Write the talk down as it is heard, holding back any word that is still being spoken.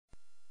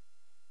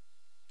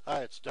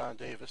Hi, it's Don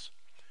Davis.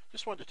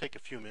 Just wanted to take a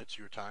few minutes of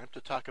your time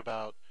to talk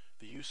about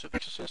the use of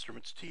Texas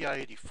Instruments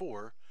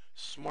TI-84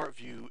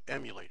 SmartView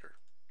emulator.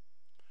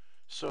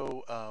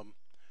 So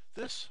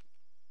this,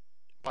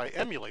 by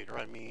emulator,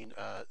 I mean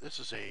this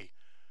is a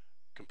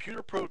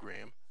computer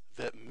program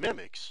that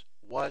mimics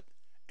what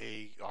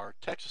our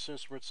Texas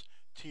Instruments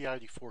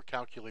TI-84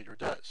 calculator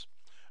does.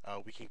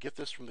 We can get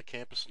this from the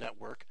campus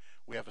network.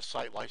 We have a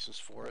site license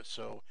for it,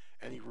 so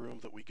any room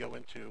that we go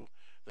into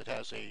that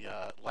has a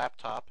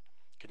laptop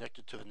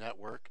connected to the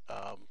network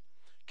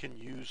can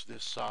use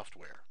this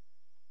software.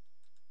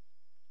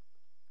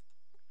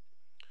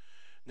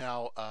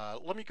 Now,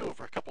 let me go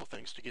over a couple of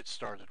things to get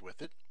started with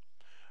it.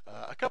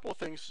 A couple of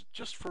things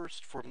just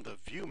first from the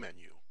view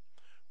menu.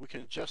 We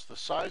can adjust the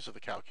size of the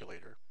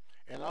calculator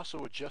and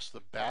also adjust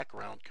the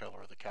background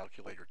color of the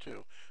calculator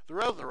too. There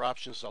are other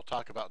options I'll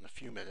talk about in a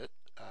few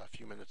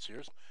minutes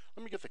here. So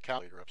let me get the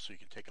calculator up so you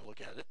can take a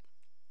look at it.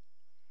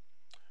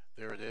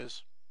 There it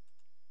is.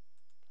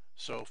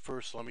 So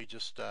first let me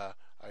just, I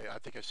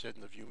think I said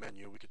in the view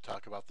menu we could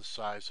talk about the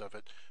size of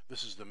it.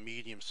 This is the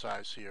medium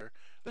size here.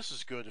 This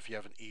is good if you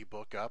have an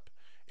ebook up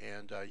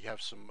and you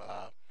have some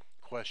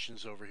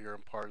questions over here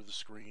on part of the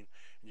screen,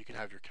 and you can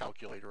have your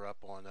calculator up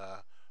on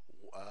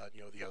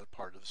the other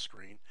part of the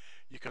screen.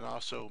 You can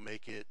also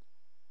make it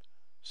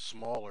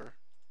smaller.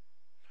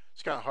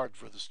 It's kind of hard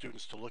for the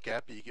students to look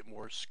at, but you get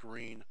more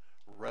screen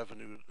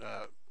revenue,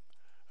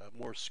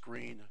 more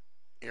screen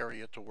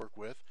area to work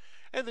with.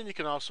 And then you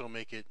can also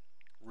make it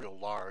real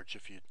large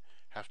if you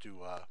have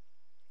to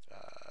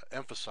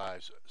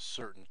emphasize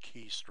certain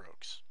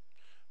keystrokes.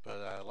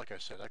 But like I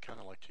said, I kind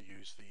of like to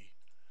use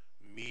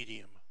the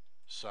medium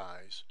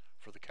size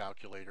for the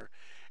calculator.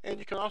 And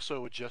you can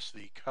also adjust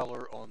the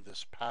color on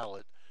this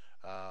palette,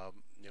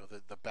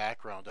 the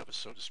background of it,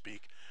 so to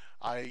speak.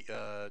 I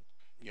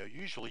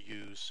usually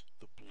use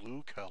the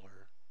blue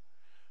color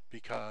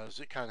because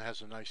it kind of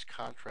has a nice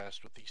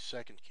contrast with these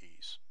second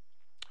keys.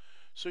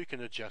 So you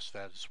can adjust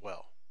that as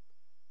well.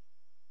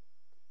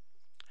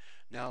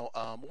 Now,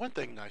 one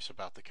thing nice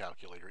about the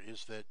calculator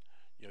is that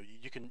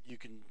you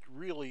can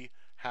really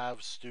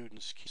have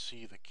students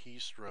see the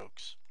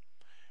keystrokes,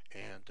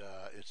 and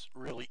it's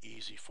really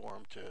easy for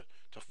them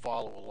to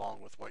follow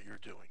along with what you're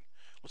doing.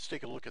 Let's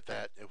take a look at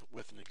that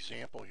with an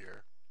example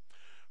here.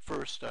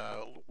 First,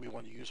 we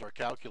want to use our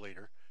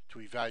calculator to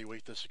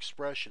evaluate this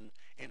expression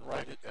and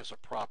write it as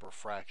a proper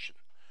fraction.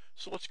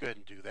 So let's go ahead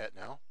and do that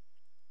now.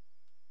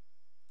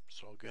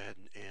 So I'll go ahead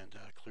and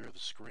clear the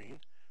screen,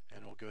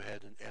 and we'll go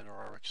ahead and enter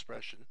our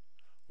expression.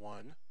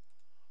 1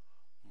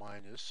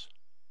 minus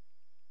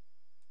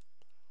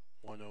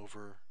 1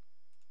 over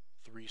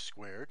 3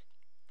 squared.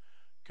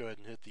 Go ahead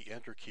and hit the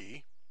enter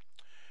key.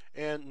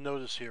 And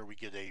notice here we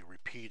get a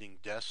repeating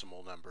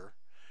decimal number.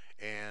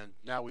 And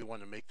now we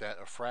want to make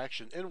that a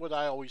fraction. And what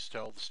I always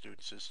tell the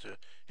students is to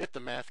hit the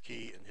math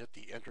key and hit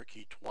the enter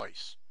key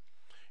twice.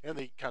 And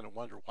they kind of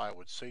wonder why I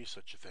would say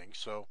such a thing.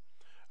 So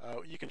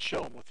you can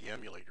show them with the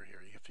emulator here.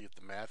 If you hit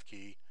the math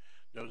key,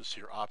 notice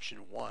here option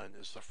 1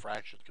 is the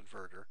fraction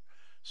converter.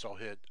 So I'll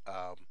hit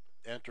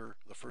enter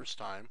the first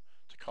time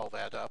to call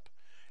that up.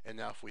 And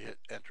now if we hit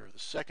enter the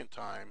second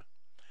time,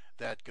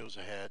 that goes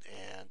ahead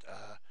and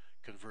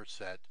converts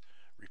that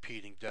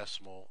repeating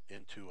decimal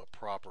into a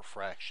proper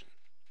fraction.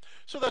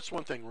 So that's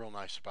one thing real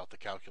nice about the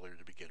calculator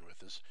to begin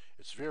with, is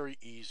it's very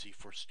easy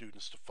for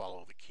students to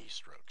follow the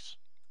keystrokes.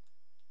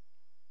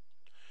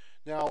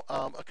 Now,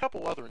 a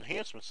couple other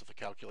enhancements that the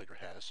calculator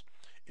has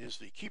is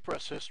the key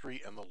press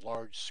history and the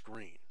large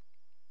screen.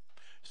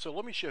 So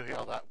let me show you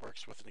how that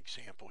works with an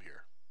example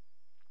here.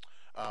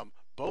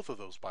 Both of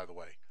those, by the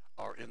way,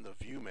 are in the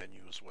view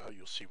menu as well.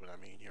 You'll see what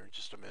I mean here in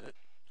just a minute.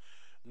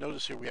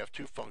 Notice here we have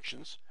two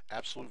functions.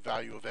 Absolute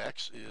value of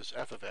x is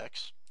f of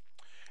x,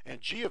 and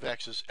g of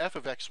x is f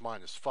of x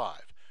minus 5.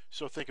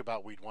 So think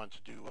about we'd want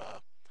to do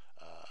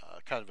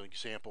kind of an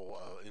example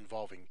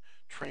involving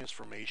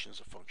transformations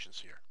of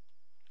functions here.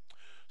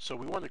 So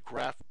we want to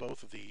graph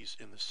both of these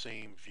in the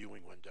same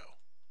viewing window.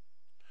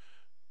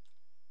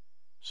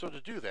 So to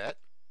do that,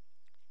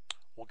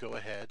 we'll go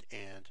ahead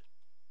and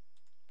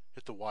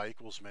hit the y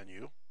equals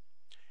menu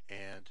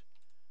and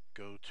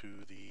go to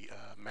the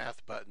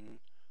math button,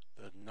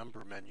 the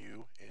number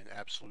menu, and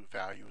absolute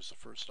value is the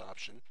first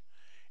option.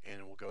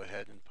 And we'll go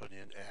ahead and put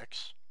in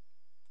x.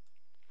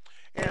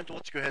 And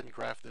let's go ahead and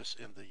graph this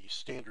in the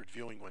standard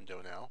viewing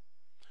window now.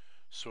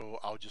 So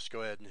I'll just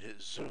go ahead and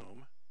hit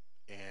zoom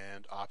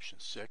and option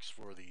 6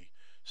 for the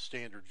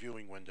standard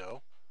viewing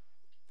window.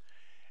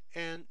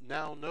 And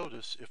now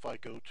notice if I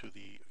go to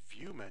the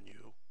view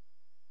menu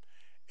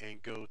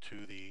and go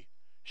to the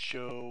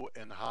show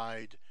and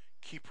hide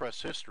key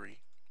press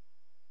history,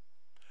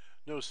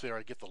 notice there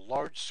I get the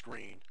large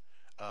screen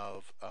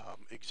of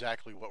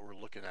exactly what we're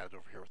looking at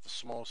over here with the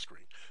small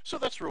screen. So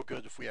that's real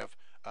good if we have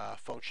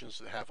functions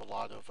that have a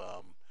lot of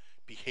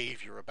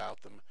behavior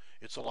about them.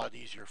 It's a lot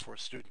easier for a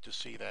student to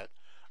see that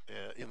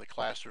in the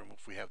classroom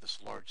if we have this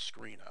large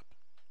screen up.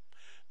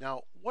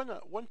 Now,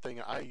 one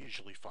thing I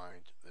usually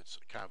find that's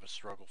kind of a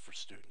struggle for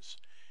students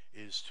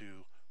is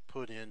to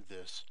put in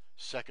this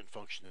second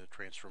function in the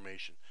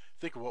transformation.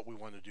 Think of what we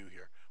want to do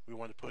here. We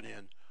want to put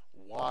in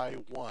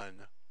y1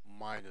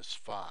 minus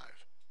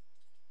 5.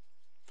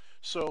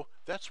 So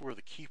that's where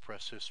the key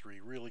press history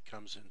really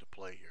comes into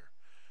play here.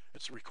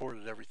 It's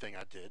recorded everything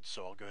I did,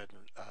 so I'll go ahead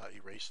and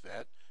erase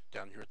that.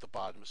 Down here at the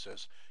bottom it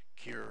says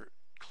clear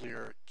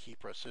key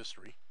press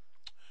history.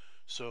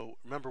 So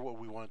remember what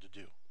we wanted to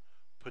do.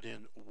 Put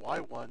in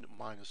y1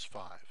 minus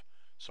 5.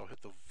 So I'll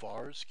hit the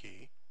vars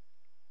key,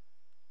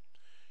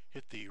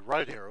 hit the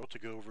right arrow to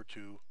go over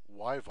to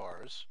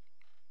yvars,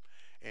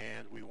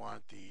 and we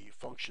want the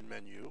function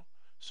menu,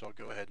 so I'll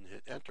go ahead and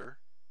hit enter.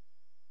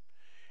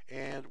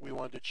 And we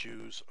want to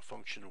choose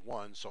function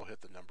 1, so I'll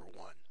hit the number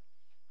 1.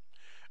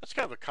 That's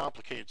kind of a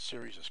complicated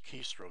series of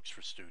keystrokes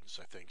for students,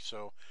 I think.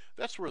 So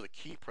that's where the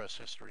key press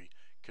history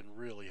can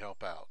really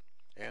help out.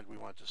 And we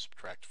want to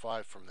subtract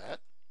 5 from that.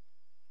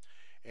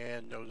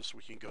 And notice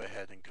we can go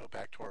ahead and go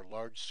back to our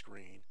large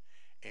screen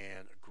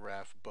and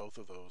graph both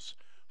of those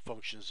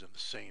functions in the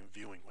same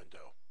viewing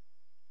window.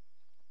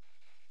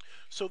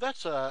 So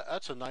that's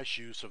a nice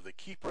use of the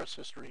key press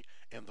history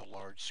and the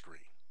large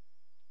screen.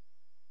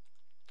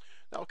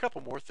 Now a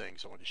couple more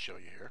things I want to show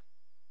you here.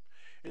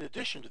 In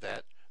addition to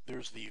that,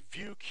 there's the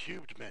View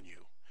Cubed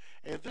menu.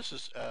 And this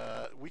is,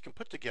 we can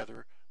put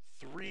together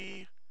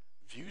 3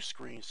 view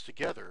screens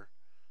together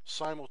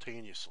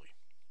simultaneously.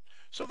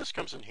 So this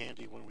comes in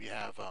handy when we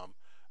have,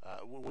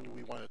 when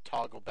we want to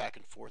toggle back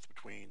and forth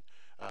between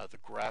the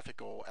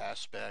graphical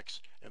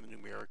aspects and the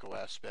numerical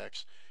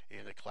aspects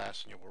in a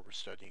class where we're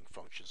studying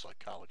functions like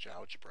college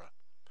algebra.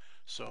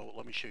 So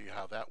let me show you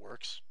how that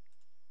works.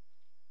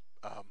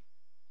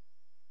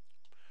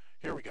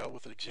 Here we go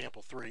with an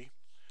example 3.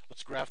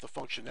 Let's graph the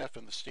function f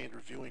in the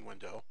standard viewing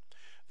window.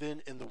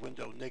 Then in the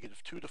window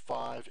 -2 to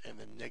 5 and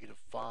then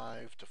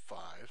 -5 to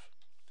 5.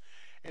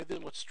 And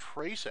then let's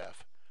trace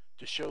f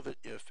to show that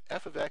if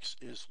f of x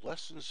is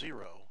less than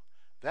 0,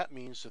 that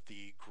means that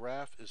the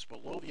graph is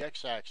below the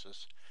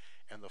x-axis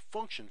and the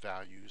function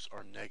values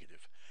are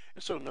negative.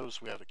 And so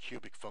notice we have a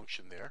cubic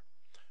function there.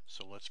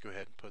 So let's go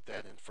ahead and put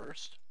that in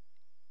first.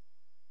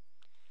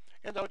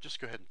 And I'll just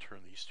go ahead and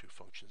turn these 2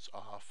 functions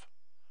off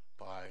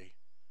by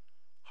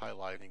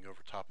highlighting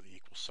over top of the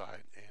equal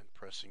sign and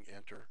pressing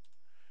enter.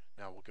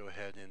 Now we'll go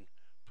ahead and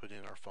put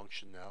in our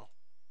function now,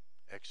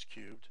 x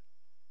cubed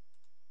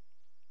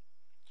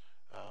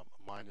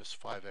minus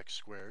 5x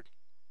squared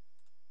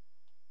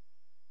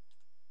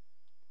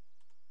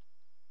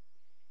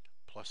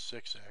plus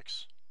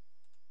 6x.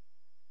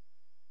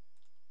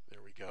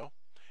 There we go.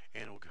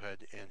 And we'll go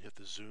ahead and hit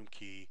the zoom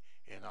key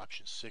and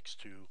option 6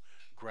 to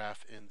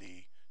graph in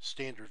the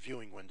standard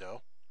viewing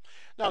window.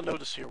 Now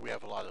notice here we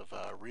have a lot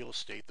of real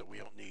estate that we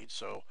don't need,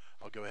 so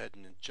I'll go ahead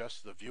and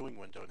adjust the viewing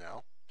window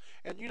now.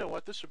 And you know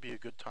what, this would be a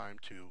good time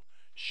to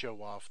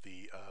show off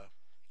the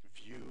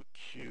view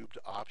cubed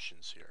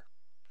options here.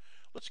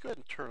 Let's go ahead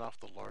and turn off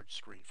the large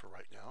screen for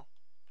right now.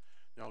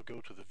 Now I'll go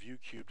to the view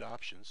cubed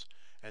options,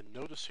 and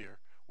notice here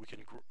we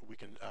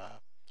can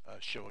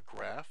show a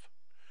graph.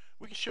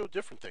 We can show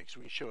different things.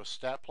 We can show a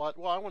stat plot.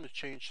 Well, I want to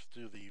change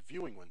to the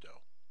viewing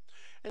window.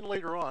 And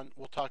later on,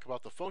 we'll talk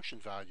about the function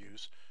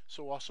values,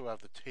 so we'll also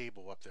have the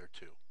table up there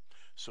too.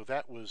 So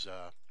that was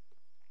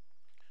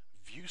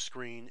view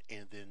screen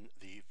and then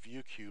the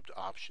view cubed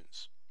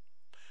options.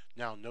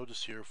 Now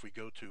notice here if we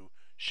go to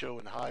show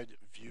and hide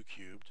view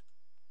cubed,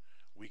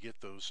 we get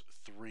those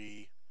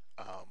 3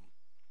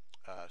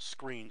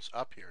 screens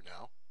up here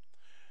now.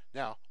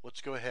 Now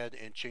let's go ahead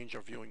and change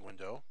our viewing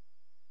window.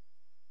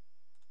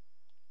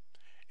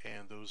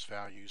 And those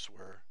values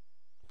were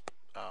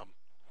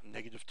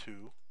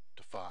 -2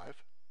 to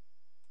 5.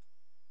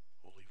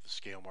 We'll leave the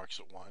scale marks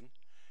at 1.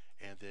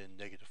 And then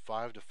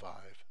 -5 to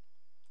 5.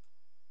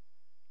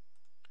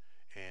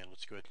 And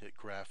let's go ahead and hit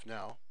graph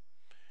now.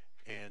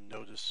 And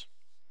notice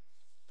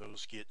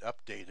those get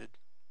updated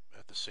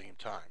at the same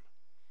time.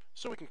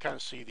 So we can kind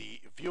of see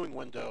the viewing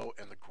window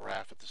and the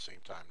graph at the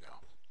same time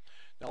now.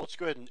 Now let's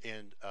go ahead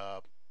and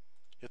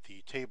hit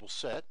the table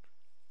set.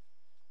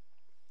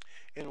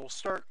 And we'll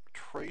start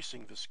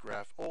tracing this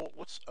graph. Oh,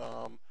 let's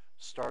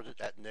start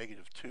it at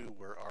 -2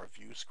 where our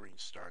view screen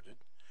started.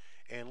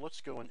 And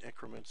let's go in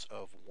increments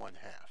of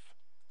 1/2.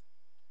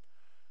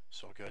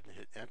 So I'll go ahead and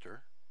hit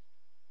enter.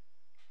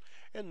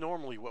 And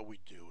normally what we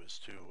do is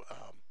to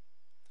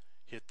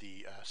hit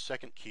the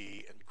second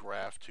key and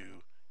graph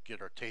to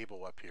get our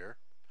table up here.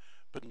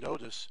 But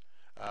notice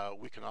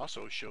we can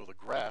also show the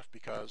graph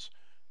because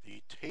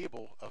the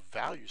table of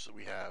values that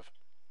we have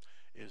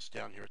is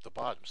down here at the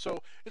bottom.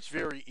 So it's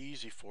very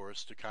easy for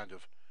us to kind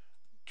of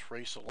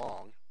trace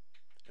along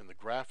in the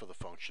graph of the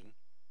function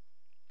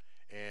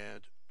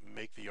and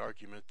make the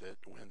argument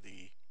that when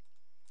the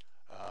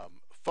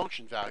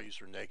function values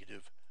are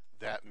negative,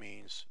 that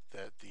means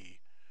that the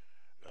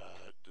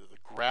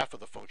graph of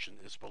the function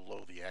is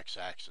below the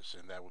x-axis,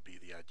 and that would be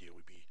the idea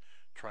we'd be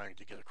trying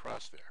to get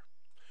across there.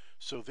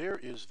 So there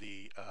is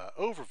the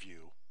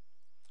overview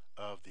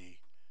of the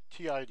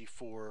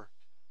TI-84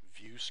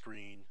 view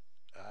screen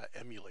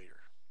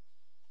emulator.